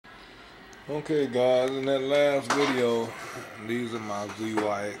Okay guys, in that last video, these are my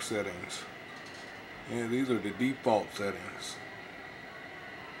ZYX settings. Yeah, these are the default settings.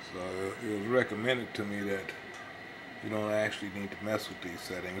 So it was recommended to me that you don't actually need to mess with these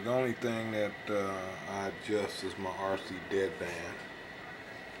settings. The only thing that I adjust is my RC deadband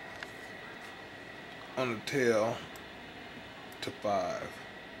on the tail to 5.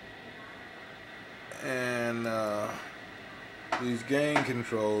 And these gain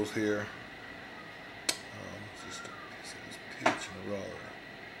controls here, just pitch and roll.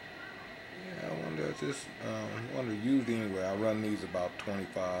 Yeah, I wonder usually anyway, I run these about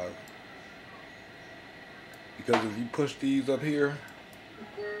 25. Because if you push these up here,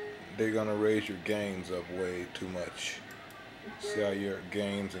 they're gonna raise your gains up way too much. See how your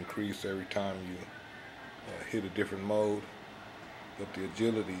gains increase every time you hit a different mode, but the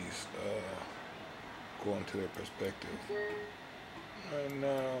agilities go into their perspective. Right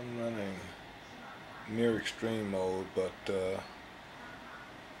now I'm running near extreme mode, but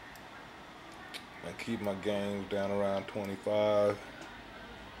I keep my gains down around 25,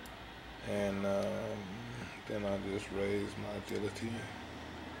 and then I just raise my agility,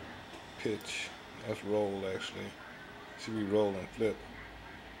 pitch. That's roll actually. Should be roll and flip.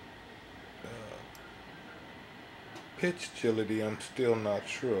 Pitch agility, I'm still not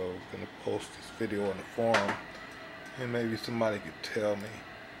sure. I'm gonna post this video on the forum, and maybe somebody could tell me.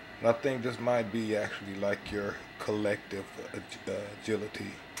 And I think this might be actually like your collective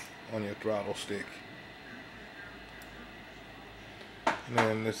agility on your throttle stick. And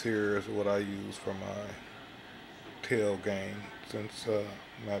then this here is what I use for my tail gain, since I'm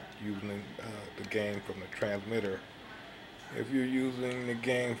not using the gain from the transmitter. If you're using the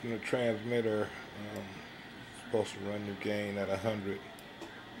gain from the transmitter, you're supposed to run your gain at 100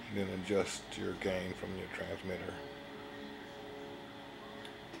 and then adjust your gain from your transmitter.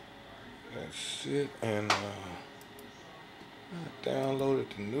 That's it. And I downloaded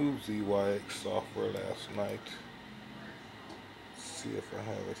the new ZYX software last night. Let's see if I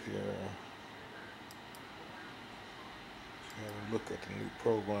have it here. Have a look at the new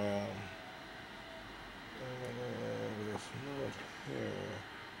program. It's not here.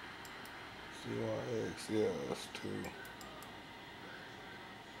 ZYX, yeah, S2.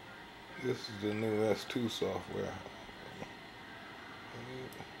 This is the new S2 software.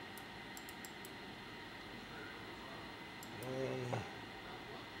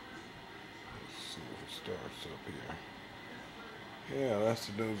 Let's see if it starts up here. Yeah, that's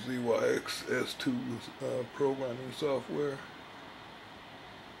the new ZYX S2 programming software.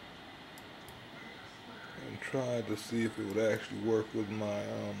 And tried to see if it would actually work with my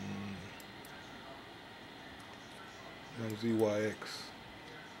ZYX,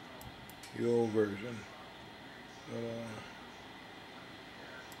 the old version.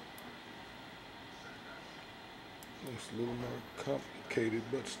 But it's a little more complicated,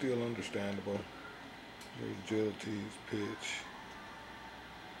 but still understandable. The agilities, pitch,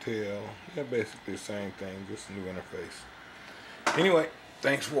 tail, they're basically the same thing, just a new interface. Anyway,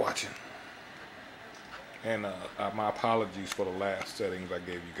 thanks for watching. And my apologies for the last settings I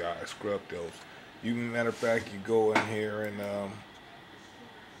gave you guys. Scrub those. Matter of fact, you go in here and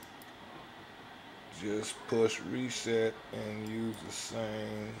just push reset and use the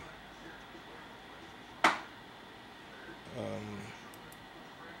same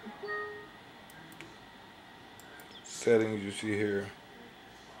settings you see here,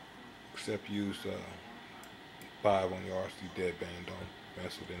 except use 5 on your RC deadband. Don't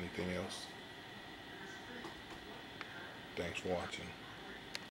mess with anything else. Thanks for watching.